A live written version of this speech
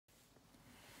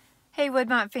Hey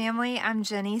Woodmont family, I'm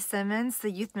Jenny Simmons,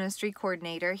 the Youth Ministry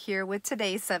Coordinator here with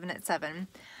today's 7 at 7.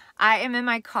 I am in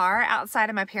my car outside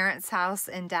of my parents' house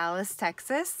in Dallas,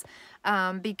 Texas,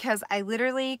 because I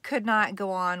literally could not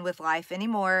go on with life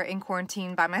anymore in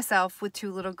quarantine by myself with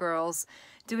two little girls,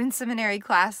 doing seminary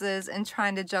classes and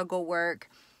trying to juggle work.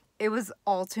 It was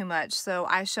all too much. So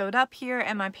I showed up here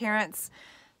and my parents,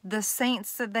 the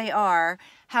saints that they are,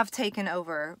 have taken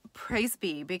over. Praise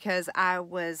be, because I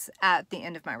was at the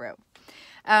end of my rope.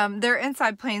 They're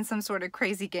inside playing some sort of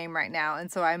crazy game right now,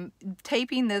 and so I'm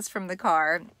taping this from the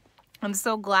car. I'm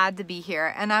so glad to be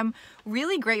here, and I'm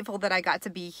really grateful that I got to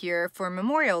be here for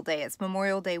Memorial Day. It's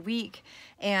Memorial Day week,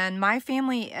 and my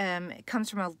family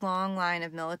comes from a long line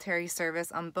of military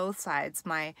service on both sides.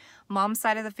 My mom's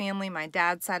side of the family, my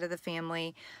dad's side of the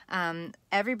family,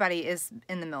 everybody is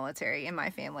in the military in my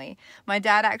family. My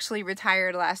dad actually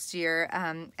retired last year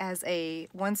as a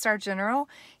one-star general.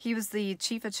 He was the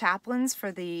chief of chaplains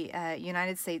for the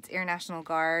United States Air National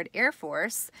Guard Air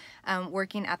Force,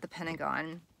 working at the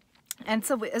Pentagon. And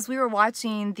so as we were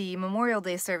watching the Memorial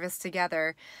Day service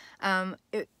together,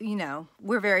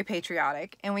 we're very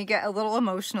patriotic and we get a little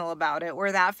emotional about it.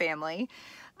 We're that family.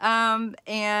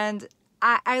 And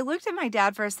I looked at my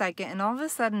dad for a second, and all of a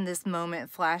sudden this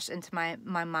moment flashed into my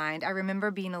mind. I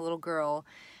remember being a little girl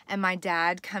and my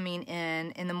dad coming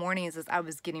in the mornings as I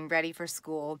was getting ready for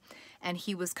school, and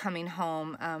he was coming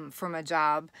home from a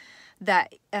job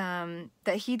that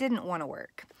he didn't want to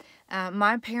work.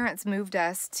 My parents moved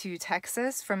us to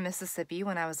Texas from Mississippi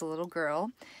when I was a little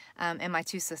girl, and my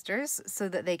two sisters, so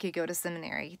that they could go to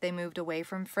seminary. They moved away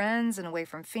from friends and away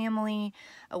from family,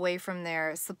 away from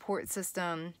their support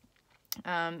system,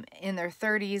 in their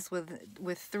 30s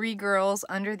with three girls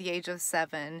under the age of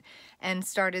 7, and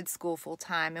started school full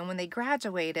time. And when they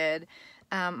graduated,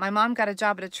 my mom got a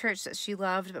job at a church that she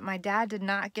loved, but my dad did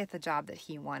not get the job that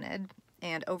he wanted,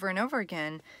 and over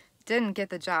again didn't get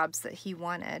the jobs that he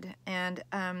wanted. And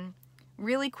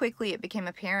really quickly it became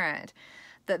apparent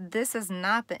that this is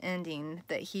not the ending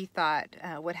that he thought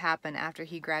would happen after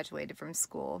he graduated from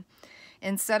school.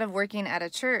 Instead of working at a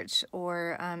church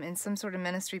or in some sort of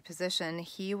ministry position,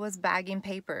 he was bagging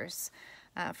papers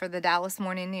for the Dallas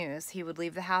Morning News. He would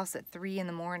leave the house at 3 in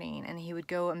the morning and he would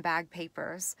go and bag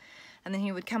papers. And then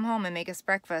he would come home and make us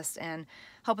breakfast and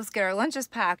help us get our lunches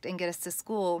packed and get us to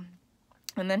school.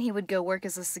 And then he would go work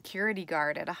as a security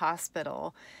guard at a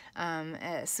hospital,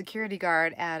 a security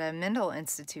guard at a mental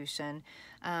institution,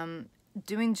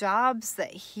 doing jobs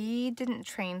that he didn't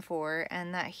train for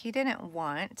and that he didn't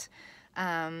want,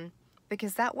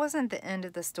 because that wasn't the end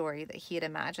of the story that he had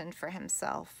imagined for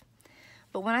himself.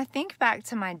 But when I think back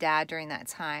to my dad during that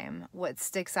time, what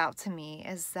sticks out to me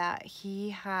is that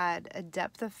he had a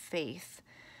depth of faith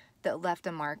that left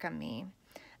a mark on me.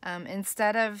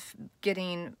 Instead of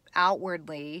getting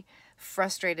outwardly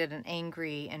frustrated and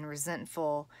angry and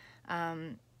resentful,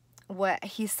 what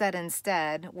he said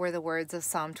instead were the words of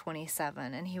Psalm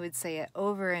 27, and he would say it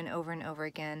over and over and over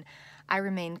again. I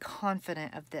remain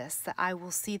confident of this, that I will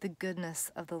see the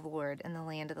goodness of the Lord in the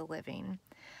land of the living.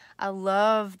 I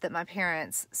love that my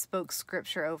parents spoke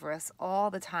scripture over us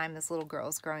all the time as little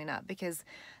girls growing up, because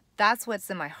that's what's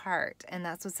in my heart and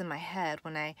that's what's in my head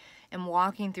when I am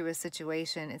walking through a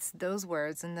situation. It's those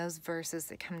words and those verses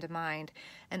that come to mind.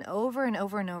 And over and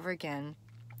over again,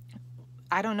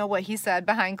 I don't know what he said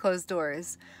behind closed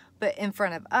doors, but in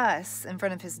front of us, in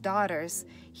front of his daughters,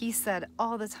 he said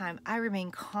all the time, I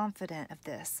remain confident of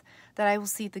this, that I will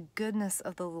see the goodness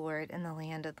of the Lord in the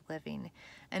land of the living.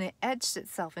 And it etched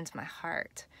itself into my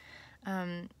heart.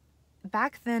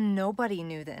 Back then, nobody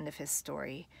knew the end of his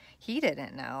story. He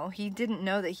didn't know. He didn't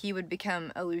know that he would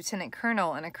become a lieutenant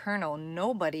colonel and a colonel.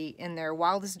 Nobody in their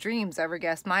wildest dreams ever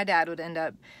guessed my dad would end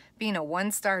up being a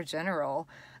one-star general,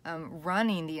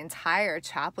 running the entire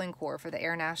chaplain corps for the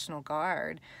Air National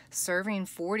Guard, serving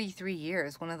 43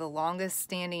 years, one of the longest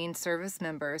standing service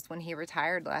members when he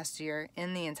retired last year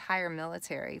in the entire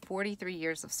military, 43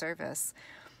 years of service.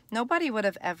 Nobody would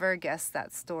have ever guessed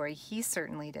that story. He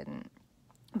certainly didn't.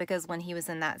 Because when he was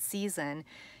in that season,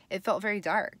 it felt very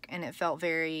dark and it felt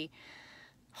very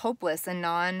hopeless and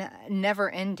never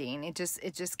ending. It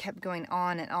just kept going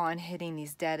on and on, hitting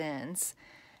these dead ends.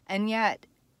 And yet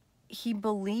he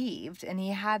believed and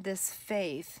he had this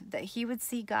faith that he would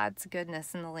see God's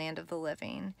goodness in the land of the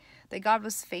living, that God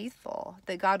was faithful,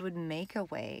 that God would make a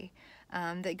way,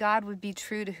 that God would be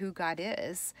true to who God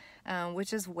is,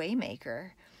 which is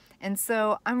Waymaker. And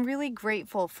so I'm really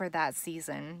grateful for that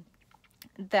season,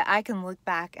 that I can look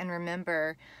back and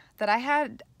remember that I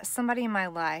had somebody in my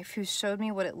life who showed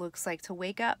me what it looks like to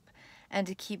wake up and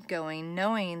to keep going,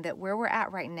 knowing that where we're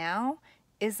at right now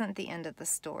isn't the end of the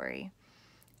story.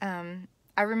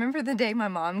 I remember the day my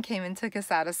mom came and took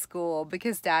us out of school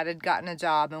because Dad had gotten a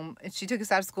job, and she took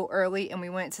us out of school early, and we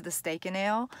went to the Steak and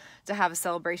Ale to have a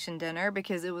celebration dinner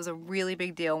because it was a really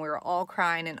big deal, and we were all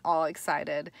crying and all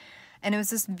excited. And it was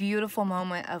this beautiful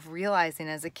moment of realizing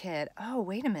as a kid, oh,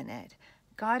 wait a minute,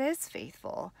 God is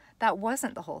faithful. That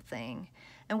wasn't the whole thing.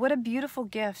 And what a beautiful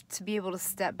gift to be able to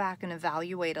step back and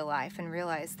evaluate a life and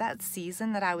realize that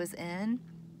season that I was in,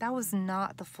 that was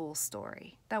not the full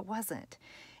story. That wasn't.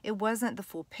 It wasn't the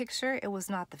full picture. It was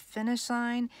not the finish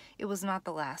line. It was not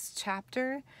the last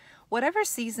chapter. Whatever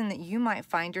season that you might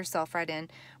find yourself right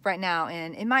now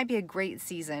in, it might be a great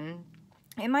season.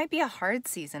 It might be a hard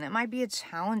season. It might be a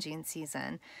challenging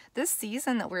season. This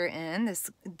season that we're in,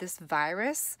 this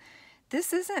virus,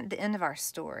 this isn't the end of our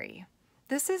story.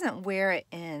 This isn't where it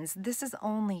ends. This is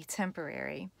only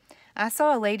temporary. I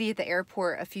saw a lady at the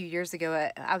airport a few years ago.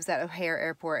 I was at O'Hare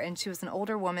Airport, and she was an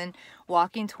older woman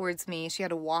walking towards me. She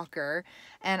had a walker,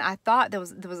 and I thought there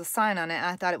was a sign on it, and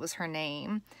I thought it was her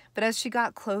name. But as she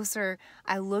got closer,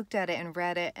 I looked at it and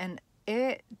read it, and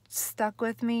it stuck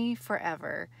with me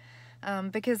forever.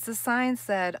 Because the sign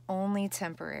said, only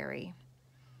temporary.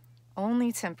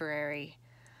 Only temporary.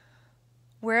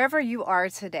 Wherever you are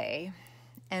today,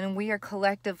 and we are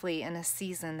collectively in a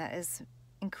season that is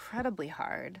incredibly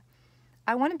hard,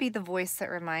 I want to be the voice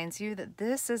that reminds you that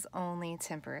this is only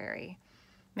temporary.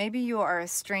 Maybe you are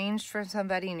estranged from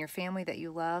somebody in your family that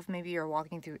you love. Maybe you're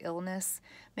walking through illness.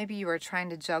 Maybe you are trying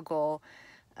to juggle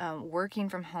working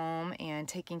from home and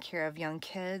taking care of young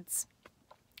kids.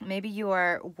 Maybe you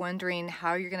are wondering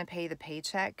how you're going to pay the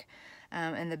paycheck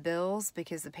and the bills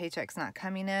because the paycheck's not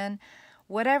coming in.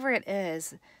 Whatever it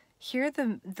is, hear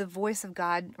the voice of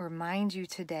God remind you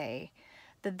today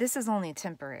that this is only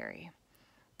temporary,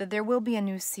 that there will be a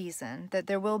new season, that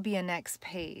there will be a next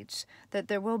page, that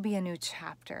there will be a new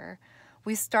chapter.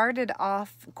 We started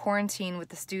off quarantine with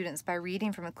the students by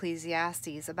reading from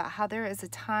Ecclesiastes about how there is a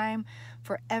time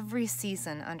for every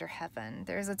season under heaven.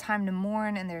 There is a time to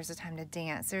mourn, and there's a time to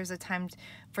dance. There's a time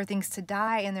for things to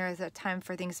die, and there is a time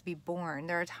for things to be born.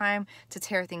 There's a time to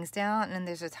tear things down, and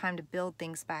there's a time to build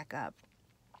things back up.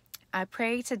 I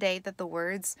pray today that the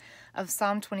words of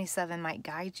Psalm 27 might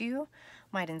guide you,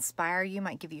 might inspire you,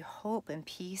 might give you hope and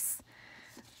peace.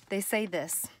 They say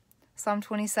this, Psalm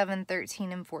 27,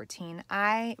 13 and 14,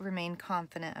 I remain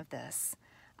confident of this.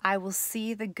 I will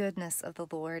see the goodness of the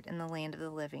Lord in the land of the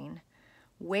living.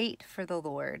 Wait for the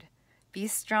Lord. Be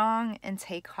strong and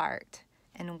take heart,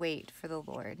 and wait for the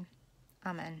Lord.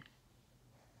 Amen.